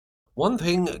One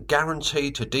thing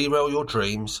guaranteed to derail your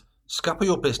dreams, scupper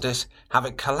your business, have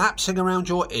it collapsing around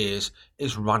your ears,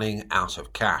 is running out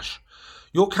of cash.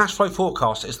 Your cash flow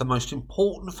forecast is the most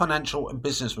important financial and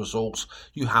business resource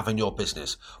you have in your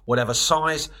business. Whatever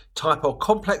size, type or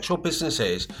complex your business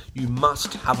is, you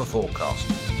must have a forecast.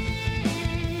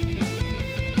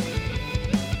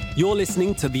 You're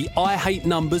listening to the I Hate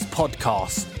Numbers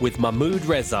podcast with Mahmood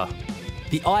Reza.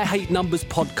 The I Hate Numbers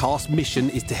podcast mission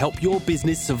is to help your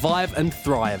business survive and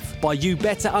thrive by you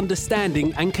better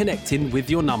understanding and connecting with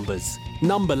your numbers.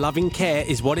 Number-loving care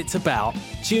is what it's about.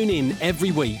 Tune in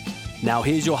every week. Now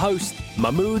here's your host,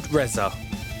 Mahmood Reza.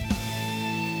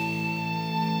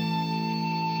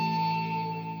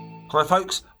 Hi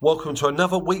folks, welcome to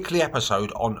another weekly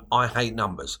episode on I Hate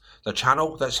Numbers, the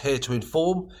channel that's here to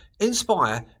inform,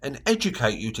 inspire and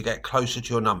educate you to get closer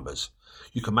to your numbers.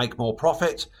 You can make more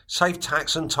profit, save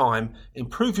tax and time,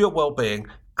 improve your well-being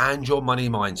and your money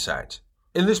mindset.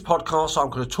 In this podcast, I'm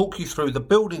going to talk you through the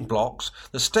building blocks,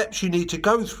 the steps you need to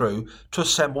go through to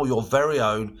assemble your very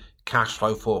own cash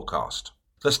flow forecast.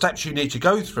 The steps you need to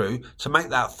go through to make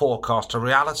that forecast a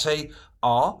reality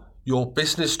are your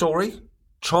business story,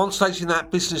 translating that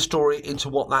business story into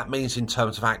what that means in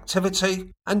terms of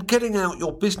activity, and getting out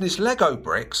your business Lego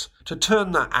bricks to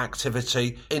turn that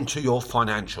activity into your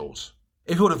financials.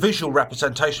 If you want a visual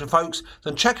representation, folks,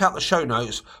 then check out the show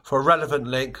notes for a relevant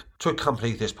link to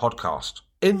accompany this podcast.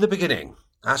 In the beginning,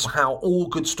 that's how all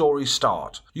good stories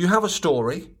start. You have a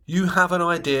story, you have an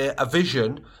idea, a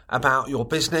vision about your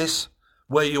business,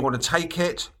 where you want to take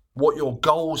it, what your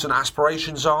goals and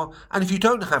aspirations are. And if you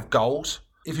don't have goals,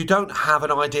 if you don't have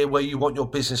an idea where you want your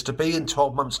business to be in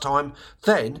 12 months' time,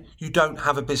 then you don't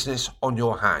have a business on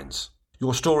your hands.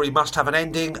 Your story must have an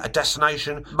ending, a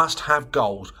destination, must have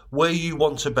goals, where you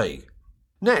want to be.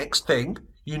 Next thing,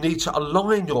 you need to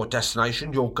align your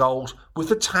destination, your goals, with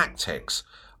the tactics,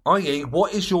 i.e.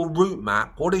 what is your route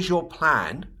map, what is your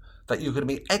plan that you're going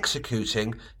to be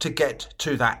executing to get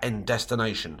to that end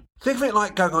destination. Think of it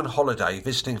like going on holiday,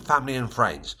 visiting family and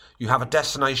friends. You have a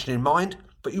destination in mind,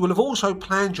 but you will have also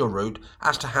planned your route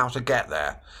as to how to get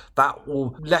there. That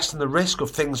will lessen the risk of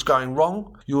things going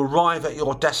wrong. You arrive at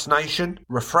your destination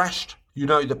refreshed. You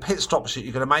know the pit stops that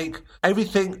you're going to make.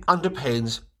 Everything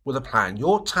underpins with a plan.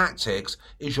 Your tactics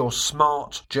is your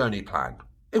smart journey plan.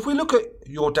 If we look at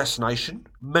your destination,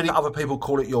 many other people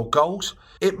call it your goals,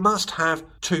 it must have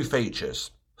two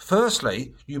features.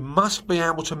 Firstly, you must be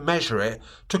able to measure it,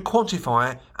 to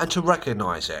quantify it and to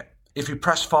recognise it. If you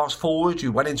press fast forward,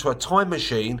 you went into a time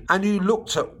machine and you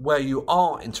looked at where you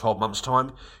are in 12 months'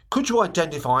 time, could you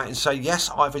identify it and say, yes,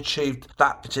 I've achieved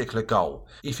that particular goal?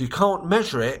 If you can't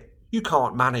measure it, you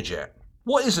can't manage it.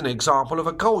 What is an example of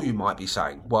a goal, you might be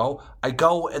saying? Well, a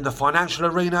goal in the financial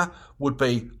arena would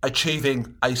be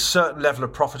achieving a certain level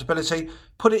of profitability.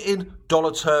 Put it in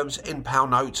dollar terms, in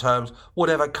pound note terms,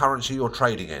 whatever currency you're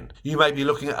trading in. You may be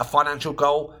looking at a financial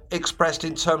goal expressed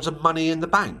in terms of money in the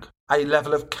bank, a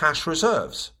level of cash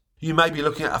reserves. You may be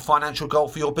looking at a financial goal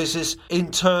for your business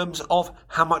in terms of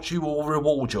how much you will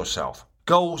reward yourself.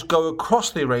 Goals go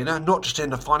across the arena, not just in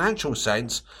the financial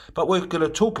sense, but we're going to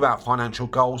talk about financial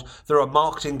goals. There are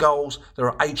marketing goals,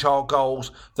 there are HR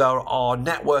goals, there are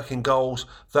networking goals,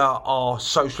 there are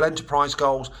social enterprise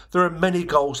goals. There are many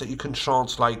goals that you can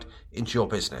translate into your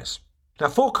business. Now,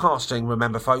 forecasting,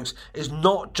 remember folks, is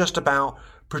not just about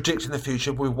predicting the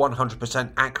future with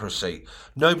 100% accuracy.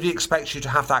 Nobody expects you to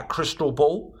have that crystal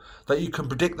ball that you can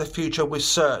predict the future with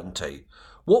certainty.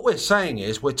 What we're saying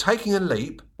is we're taking a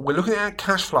leap, we're looking at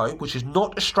cash flow, which is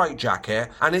not a straitjacket,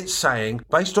 and it's saying,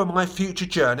 based on my future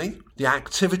journey, the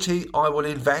activity I will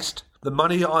invest, the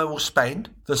money I will spend,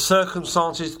 the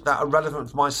circumstances that are relevant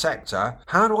for my sector,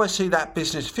 how do I see that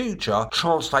business future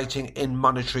translating in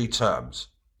monetary terms?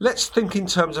 Let's think in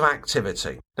terms of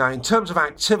activity. Now, in terms of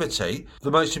activity, the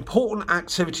most important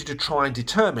activity to try and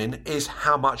determine is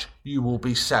how much you will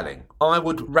be selling. I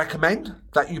would recommend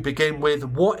that you begin with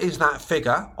what is that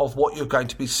figure of what you're going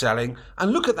to be selling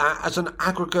and look at that as an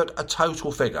aggregate, a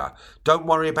total figure. Don't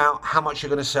worry about how much you're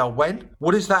going to sell when.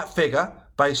 What is that figure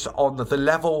based on the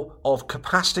level of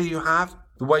capacity you have?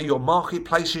 The way your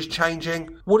marketplace is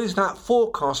changing, what is that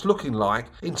forecast looking like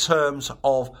in terms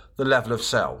of the level of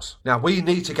sales? Now, we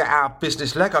need to get our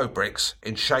business Lego bricks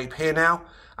in shape here now,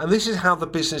 and this is how the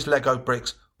business Lego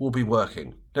bricks will be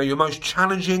working. Now, your most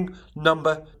challenging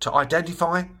number to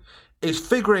identify is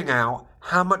figuring out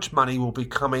how much money will be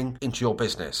coming into your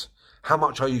business. How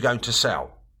much are you going to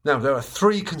sell? Now, there are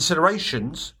three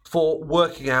considerations for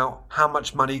working out how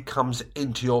much money comes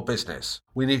into your business.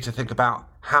 We need to think about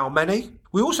how many.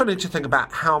 We also need to think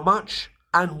about how much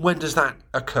and when does that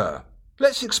occur.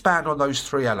 Let's expand on those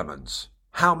three elements.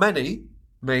 How many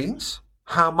means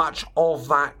how much of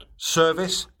that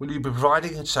service will you be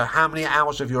providing? So how many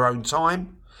hours of your own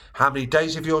time? How many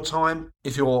days of your time?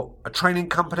 If you're a training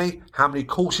company, how many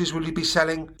courses will you be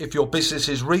selling? If your business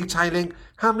is retailing,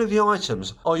 how many of the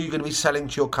items are you going to be selling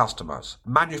to your customers?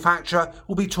 Manufacturer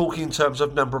will be talking in terms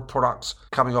of number of products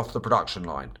coming off the production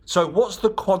line. So what's the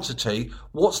quantity?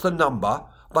 What's the number?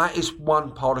 That is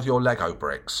one part of your Lego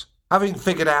bricks. Having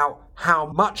figured out how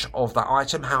much of that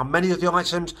item, how many of the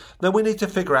items, then we need to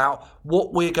figure out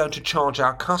what we're going to charge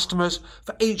our customers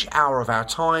for each hour of our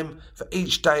time, for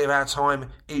each day of our time,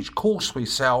 each course we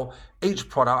sell, each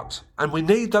product. And we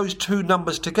need those two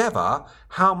numbers together,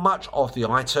 how much of the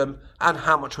item and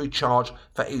how much we charge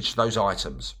for each of those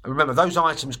items. And remember, those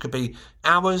items could be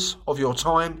hours of your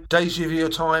time, days of your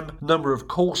time, number of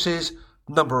courses,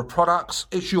 number of products.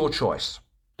 It's your choice.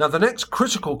 Now, the next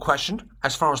critical question,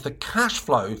 as far as the cash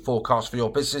flow forecast for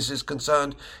your business is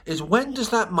concerned, is when does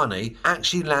that money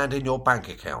actually land in your bank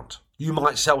account? You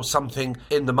might sell something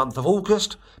in the month of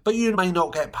August, but you may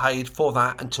not get paid for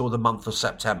that until the month of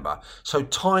September. So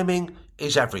timing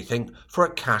is everything for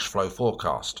a cash flow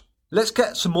forecast. Let's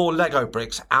get some more Lego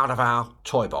bricks out of our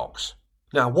toy box.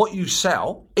 Now, what you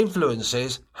sell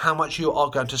influences how much you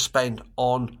are going to spend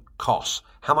on costs,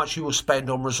 how much you will spend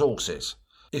on resources.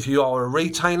 If you are a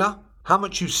retailer, how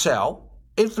much you sell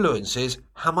influences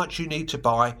how much you need to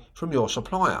buy from your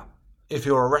supplier. If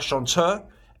you're a restaurateur,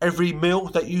 every meal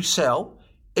that you sell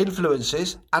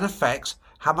influences and affects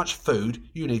how much food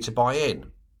you need to buy in.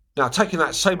 Now, taking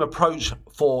that same approach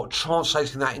for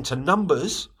translating that into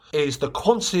numbers is the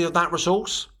quantity of that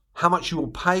resource, how much you will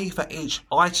pay for each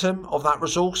item of that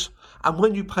resource, and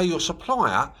when you pay your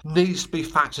supplier needs to be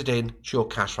factored in to your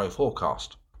cash flow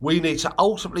forecast. We need to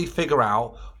ultimately figure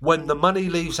out when the money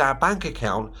leaves our bank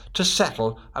account to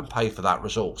settle and pay for that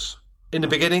resource. In the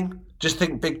beginning, just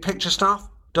think big picture stuff.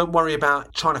 Don't worry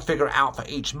about trying to figure it out for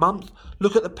each month.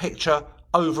 Look at the picture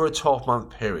over a 12-month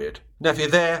period. Now, if you're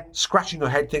there scratching your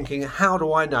head thinking, how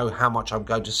do I know how much I'm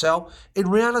going to sell?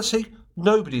 In reality,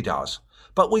 nobody does.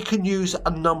 But we can use a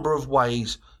number of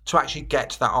ways to actually get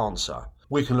to that answer.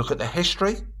 We can look at the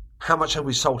history. How much have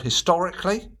we sold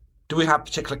historically? Do we have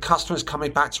particular customers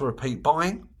coming back to repeat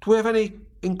buying? Do we have any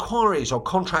inquiries or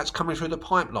contracts coming through the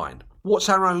pipeline? What's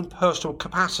our own personal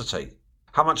capacity?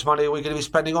 How much money are we going to be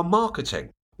spending on marketing?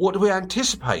 What do we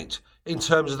anticipate in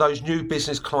terms of those new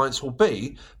business clients will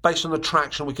be based on the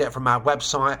traction we get from our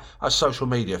website, our social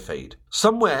media feed?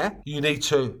 Somewhere you need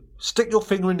to stick your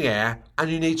finger in the air and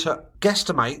you need to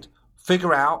guesstimate,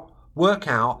 figure out, work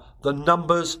out the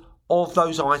numbers of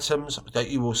those items that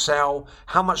you will sell,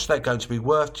 how much they're going to be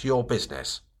worth to your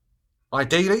business.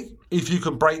 Ideally, if you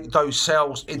can break those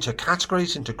sales into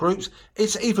categories, into groups,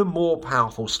 it's even more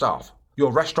powerful stuff.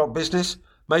 Your restaurant business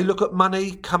may look at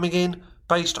money coming in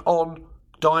based on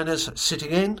diners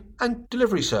sitting in and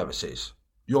delivery services.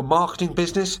 Your marketing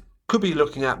business could be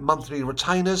looking at monthly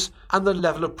retainers and the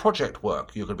level of project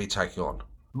work you're going to be taking on.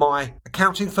 My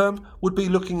accounting firm would be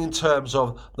looking in terms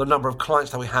of the number of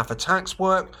clients that we have for tax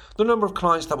work, the number of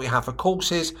clients that we have for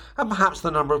courses, and perhaps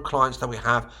the number of clients that we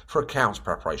have for accounts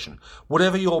preparation.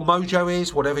 Whatever your mojo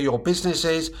is, whatever your business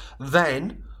is,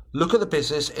 then look at the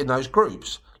business in those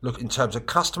groups. Look in terms of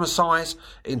customer size,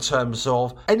 in terms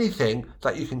of anything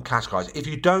that you can categorize. If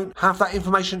you don't have that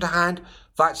information to hand,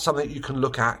 that's something you can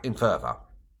look at in further.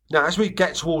 Now, as we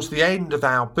get towards the end of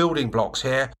our building blocks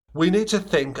here, we need to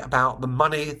think about the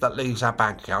money that leaves our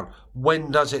bank account.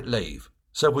 When does it leave?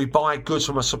 So if we buy goods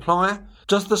from a supplier,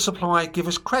 does the supplier give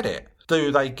us credit?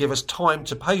 Do they give us time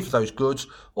to pay for those goods,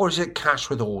 or is it cash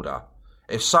with order?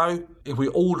 If so, if we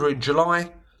order in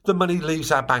July, the money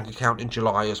leaves our bank account in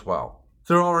July as well.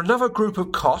 There are another group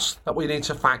of costs that we need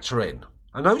to factor in,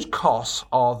 and those costs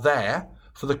are there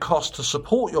for the cost to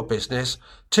support your business,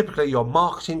 typically your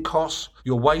marketing costs,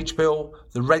 your wage bill,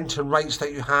 the rent and rates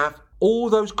that you have.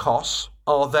 All those costs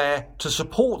are there to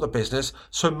support the business,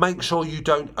 so make sure you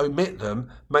don't omit them,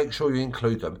 make sure you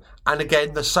include them. And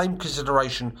again, the same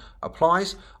consideration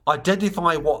applies.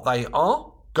 Identify what they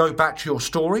are, go back to your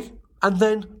story, and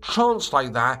then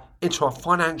translate that into a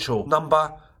financial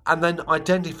number, and then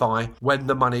identify when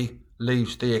the money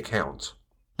leaves the account.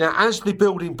 Now, as the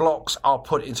building blocks are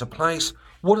put into place,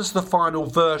 what does the final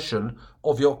version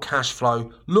of your cash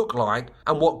flow look like,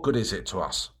 and what good is it to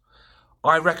us?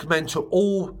 I recommend to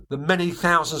all the many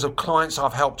thousands of clients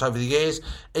I've helped over the years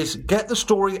is get the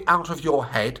story out of your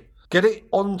head, get it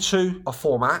onto a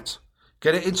format,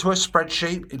 get it into a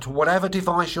spreadsheet, into whatever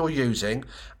device you're using,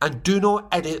 and do not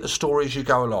edit the story as you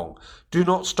go along. Do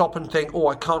not stop and think, oh,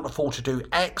 I can't afford to do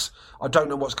X, I don't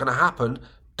know what's going to happen.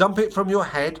 Dump it from your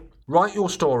head, write your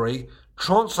story,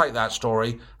 translate that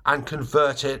story and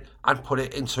convert it and put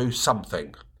it into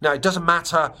something. Now, it doesn't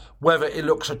matter whether it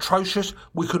looks atrocious.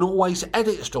 We can always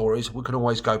edit stories. We can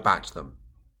always go back to them.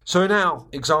 So in our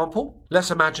example, let's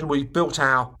imagine we built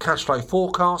our cash flow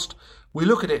forecast. We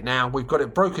look at it now. We've got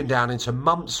it broken down into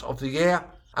months of the year.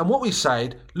 And what we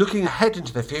said, looking ahead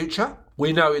into the future,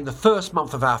 we know in the first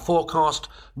month of our forecast,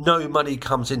 no money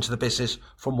comes into the business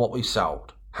from what we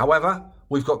sold. However,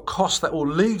 we've got costs that will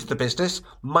leave the business,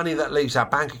 money that leaves our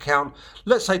bank account,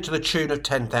 let's say to the tune of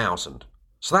 10,000.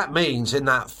 So that means in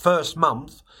that first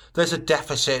month, there's a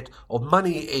deficit of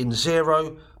money in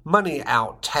 0, money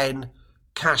out 10,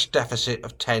 cash deficit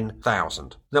of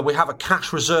 10,000. Now we have a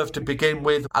cash reserve to begin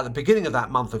with at the beginning of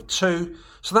that month of 2.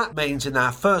 So that means in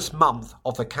our first month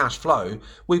of the cash flow,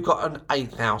 we've got an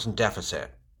 8,000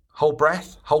 deficit. Hold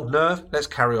breath, hold nerve, let's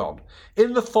carry on.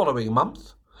 In the following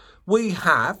month, we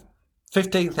have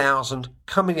 15,000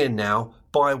 coming in now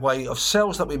by way of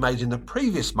sales that we made in the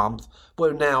previous month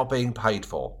we're now being paid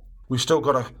for. We've still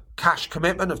got a cash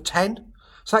commitment of 10,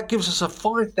 so that gives us a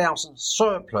 5,000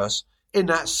 surplus in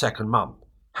that second month.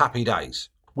 Happy days.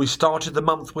 We started the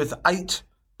month with 8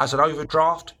 as an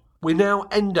overdraft. We now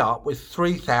end up with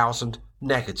 3,000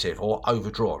 negative or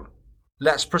overdrawn.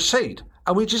 Let's proceed.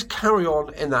 And we just carry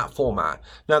on in that format.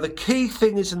 Now, the key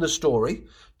thing is in the story,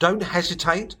 don't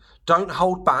hesitate, don't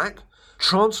hold back.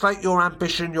 Translate your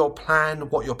ambition, your plan,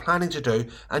 what you're planning to do,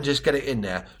 and just get it in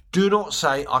there. Do not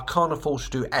say, I can't afford to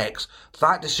do X.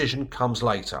 That decision comes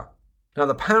later. Now,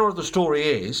 the power of the story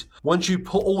is, once you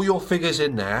put all your figures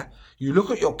in there, you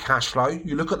look at your cash flow,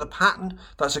 you look at the pattern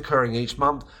that's occurring each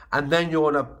month, and then you're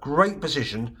in a great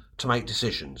position to make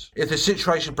decisions. If the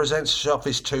situation presents itself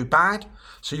is too bad,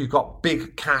 so you've got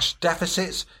big cash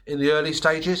deficits in the early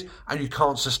stages and you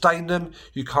can't sustain them,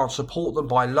 you can't support them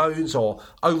by loans or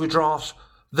overdrafts,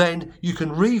 then you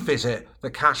can revisit the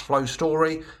cash flow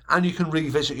story and you can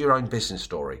revisit your own business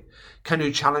story. Can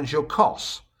you challenge your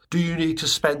costs? Do you need to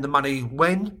spend the money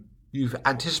when you've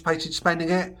anticipated spending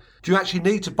it? Do you actually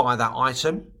need to buy that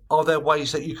item? Are there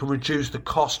ways that you can reduce the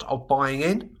cost of buying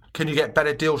in? Can you get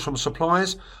better deals from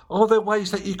suppliers? Are there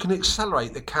ways that you can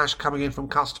accelerate the cash coming in from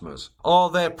customers? Are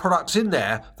there products in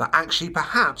there that actually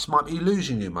perhaps might be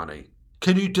losing you money?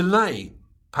 Can you delay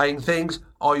paying things?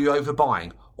 Are you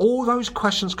overbuying? All those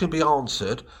questions can be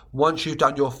answered once you've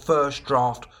done your first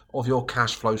draft of your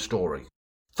cash flow story.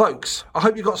 Folks, I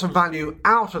hope you got some value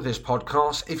out of this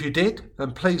podcast. If you did,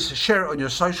 then please share it on your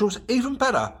socials. Even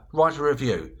better, write a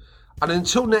review. And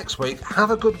until next week,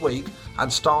 have a good week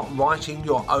and start writing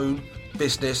your own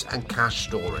business and cash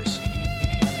stories.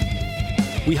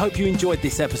 We hope you enjoyed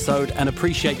this episode and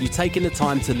appreciate you taking the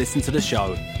time to listen to the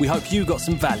show. We hope you got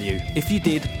some value. If you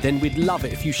did, then we'd love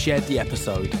it if you shared the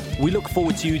episode. We look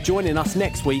forward to you joining us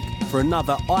next week for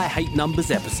another I Hate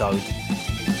Numbers episode.